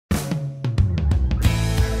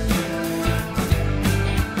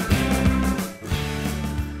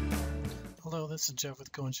This is Jeff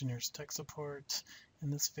with GoEngineer's Tech Support. In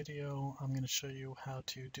this video, I'm going to show you how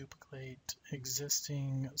to duplicate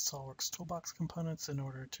existing SOLIDWORKS Toolbox components in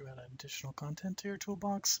order to add additional content to your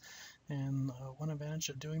toolbox. And one advantage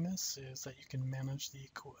of doing this is that you can manage the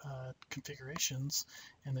configurations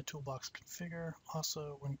in the Toolbox Configure.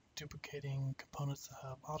 Also, when duplicating components that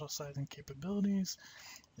have auto-sizing capabilities,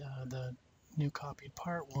 the new copied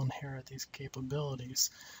part will inherit these capabilities.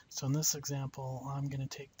 So in this example, I'm going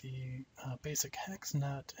to take the basic hex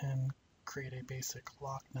nut and create a basic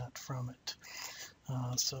lock nut from it.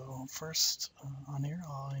 So first on here,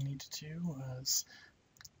 all I need to do is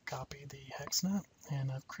copy the hex nut,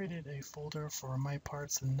 and I've created a folder for my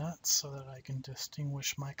parts and nuts so that I can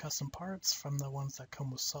distinguish my custom parts from the ones that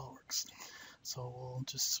come with SOLIDWORKS. So we'll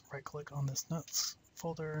just right click on this nuts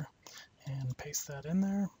folder and paste that in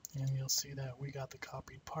there, and you'll see that we got the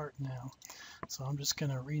copied part now. So I'm just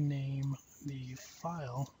going to rename the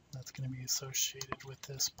file that's going to be associated with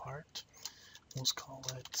this part. We'll just call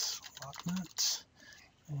it locknut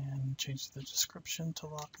and change the description to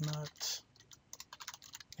locknut.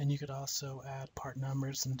 And you could also add part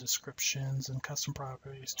numbers and descriptions and custom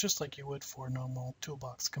properties just like you would for a normal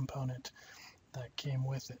toolbox component that came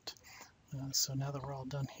with it. So now that we're all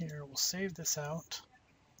done here, we'll save this out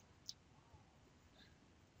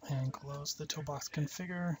and close the Toolbox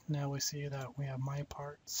Configure. Now we see that we have my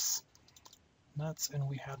parts, nuts, and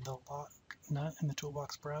we have the lock nut in the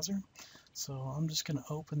Toolbox browser. So I'm just going to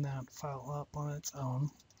open that file up on its own.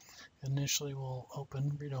 Initially we'll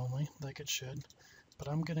open read-only like it should, but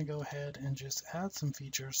I'm going to go ahead and just add some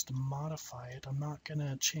features to modify it. I'm not going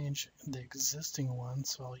to change the existing one,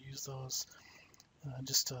 so I'll use those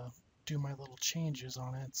just to do my little changes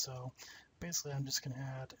on it. So basically I'm just going to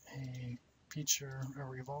add a feature, a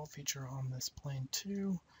revolve feature on this plane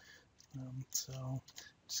too. So I'm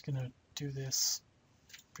just going to do this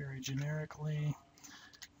very generically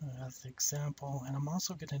as the example, and I'm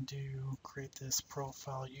also going to create this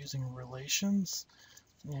profile using relations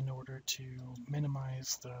in order to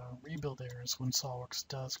minimize the rebuild errors when SOLIDWORKS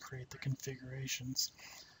does create the configurations.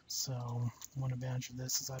 So one advantage of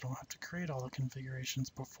this is I don't have to create all the configurations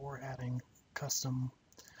before adding custom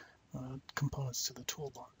components to the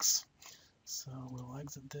toolbox. So we'll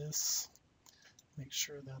exit this, make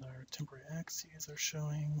sure that our temporary axes are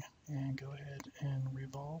showing, and go ahead and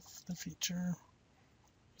revolve the feature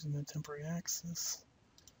using the temporary axis.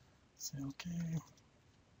 Say OK.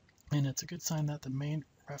 And it's a good sign that the main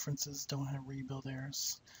references don't have rebuild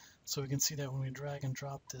errors. So we can see that when we drag and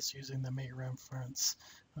drop this using the mate reference,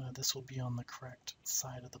 this will be on the correct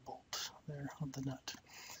side of the bolt there of the nut.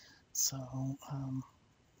 So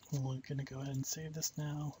we're going to go ahead and save this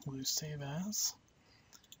now. We'll do save as.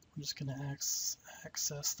 I'm just going to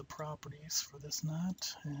access the properties for this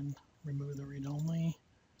nut and remove the read-only.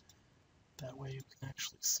 That way you can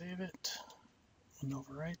actually save it and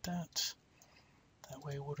overwrite that. That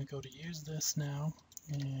way when we go to use this now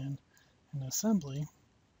and in assembly,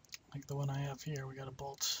 like the one I have here, we got a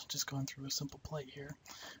bolt just going through a simple plate here.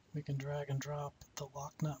 We can drag and drop the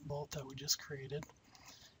lock nut bolt that we just created,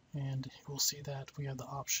 and we'll see that we have the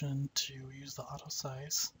option to use the auto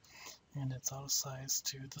size, and it's auto sized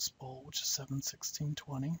to this bolt, which is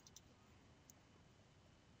 7/16/20.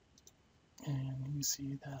 And you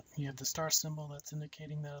see that you have the star symbol that's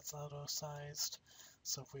indicating that it's auto sized.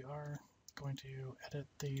 So if we are going to edit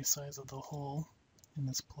the size of the hole in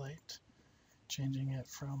this plate, changing it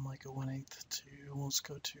from like a 1/8 to, let's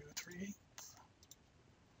go to 3/8,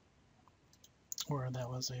 or that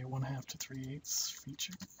was a 1/2 to 3/8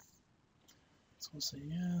 feature. So we'll say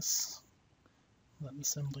yes, let the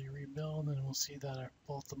assembly rebuild, and we'll see that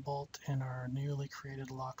both the bolt and our newly created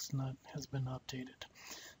locks nut has been updated.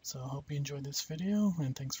 So I hope you enjoyed this video,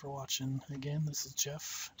 and thanks for watching. Again, this is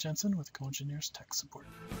Jeff Jensen with GoEngineer's Tech Support.